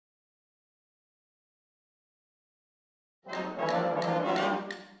I'm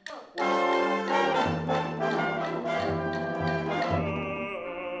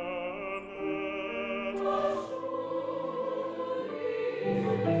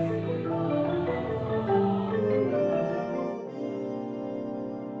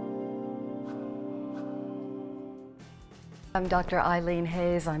Dr. Eileen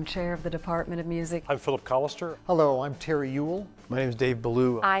Hayes. I'm chair of the Department of Music. I'm Philip Collister. Hello, I'm Terry Ewell. My name is Dave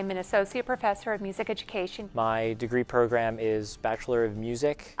Ballou. I'm an associate professor of music education. My degree program is Bachelor of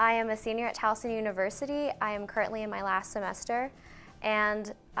Music. I am a senior at Towson University. I am currently in my last semester,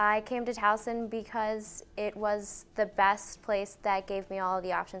 and I came to Towson because it was the best place that gave me all of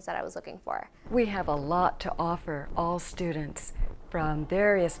the options that I was looking for. We have a lot to offer all students from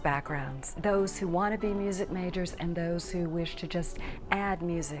various backgrounds, those who want to be music majors and those who wish to just add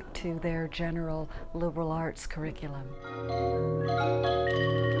music to their general liberal arts curriculum.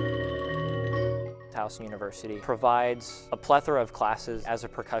 Towson University provides a plethora of classes as a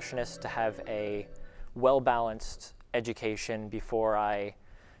percussionist to have a well-balanced education before I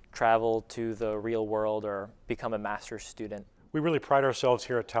travel to the real world or become a master's student. We really pride ourselves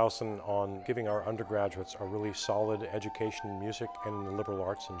here at Towson on giving our undergraduates a really solid education in music and in the liberal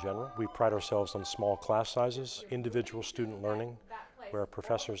arts in general. We pride ourselves on small class sizes, individual student learning, where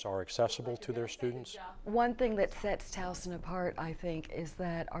professors are accessible to their students. One thing that sets Towson apart, I think, is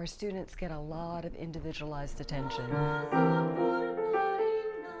that our students get a lot of individualized attention.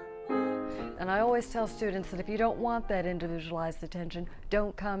 And I always tell students that if you don't want that individualized attention,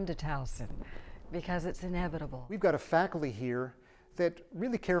 don't come to Towson, because it's inevitable. We've got a faculty here that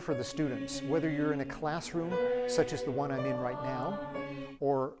really care for the students, whether you're in a classroom such as the one I'm in right now,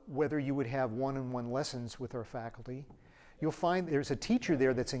 or whether you would have one-on-one lessons with our faculty. You'll find there's a teacher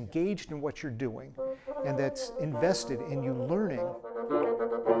there that's engaged in what you're doing and that's invested in you learning.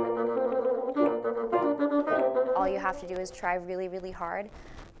 All you have to do is try really, really hard,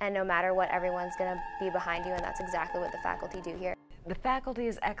 and no matter what, everyone's going to be behind you, and that's exactly what the faculty do here. The faculty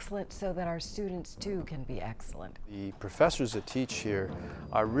is excellent so that our students too can be excellent. The professors that teach here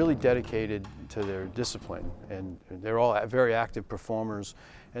are really dedicated to their discipline, and they're all very active performers,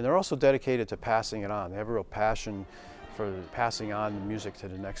 and they're also dedicated to passing it on. They have a real passion for passing on the music to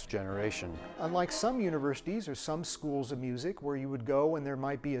the next generation. Unlike some universities or some schools of music where you would go and there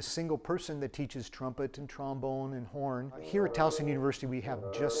might be a single person that teaches trumpet and trombone and horn, here at Towson University we have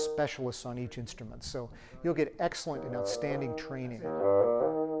just specialists on each instrument, so you'll get excellent and outstanding training.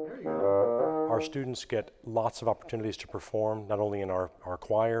 Our students get lots of opportunities to perform, not only in our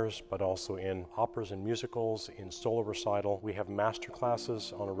choirs, but also in operas and musicals, in solo recital. We have master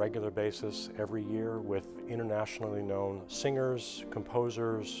classes on a regular basis every year with internationally known singers,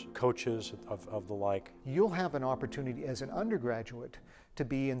 composers, coaches of the like. You'll have an opportunity as an undergraduate to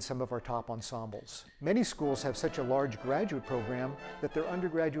be in some of our top ensembles. Many schools have such a large graduate program that their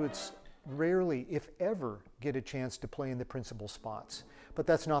undergraduates rarely, if ever, get a chance to play in the principal spots. But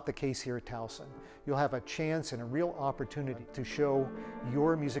that's not the case here at Towson. You'll have a chance and a real opportunity to show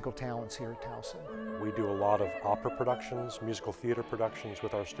your musical talents here at Towson. We do a lot of opera productions, musical theater productions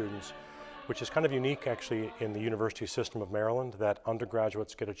with our students, which is kind of unique actually in the university system of Maryland, that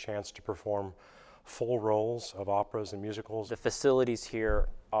undergraduates get a chance to perform full roles of operas and musicals. The facilities here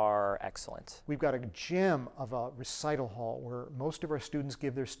are excellent. We've got a gem of a recital hall where most of our students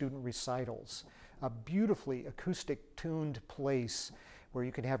give their student recitals. A beautifully acoustic tuned place where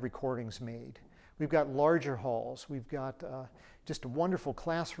you can have recordings made. We've got larger halls. We've got just wonderful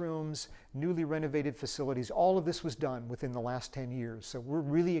classrooms, newly renovated facilities. All of this was done within the last 10 years. So we're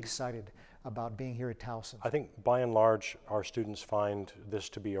really excited about being here at Towson. I think by and large our students find this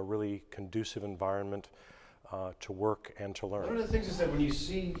to be a really conducive environment to work and to learn. One of the things is that when you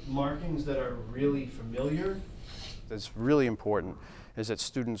see markings that are really familiar, that's really important, is that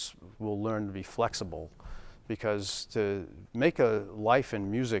students will learn to be flexible. Because to make a life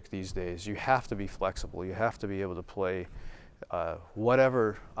in music these days, you have to be flexible. You have to be able to play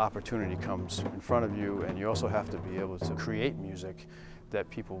whatever opportunity comes in front of you, and you also have to be able to create music that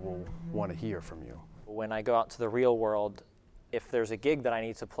people will want to hear from you. When I go out to the real world, if there's a gig that I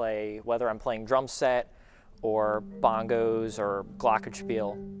need to play, whether I'm playing drum set or bongos or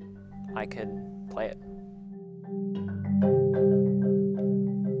glockenspiel, I can play it.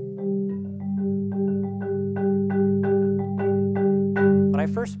 When I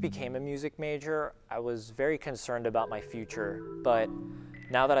first became a music major, I was very concerned about my future, but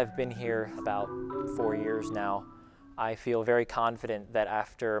now that I've been here about 4 years now, I feel very confident that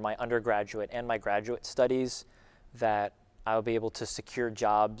after my undergraduate and my graduate studies, that I'll be able to secure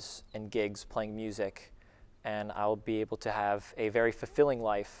jobs and gigs playing music, and I'll be able to have a very fulfilling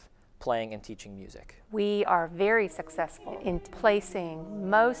life playing and teaching music. We are very successful in placing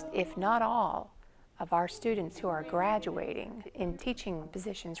most, if not all, of our students who are graduating in teaching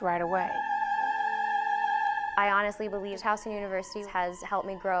positions right away. I honestly believe Towson University has helped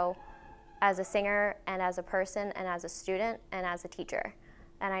me grow as a singer and as a person and as a student and as a teacher.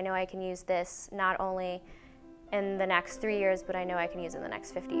 And I know I can use this not only in the next 3 years, but I know I can use it in the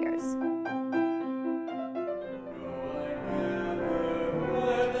next 50 years.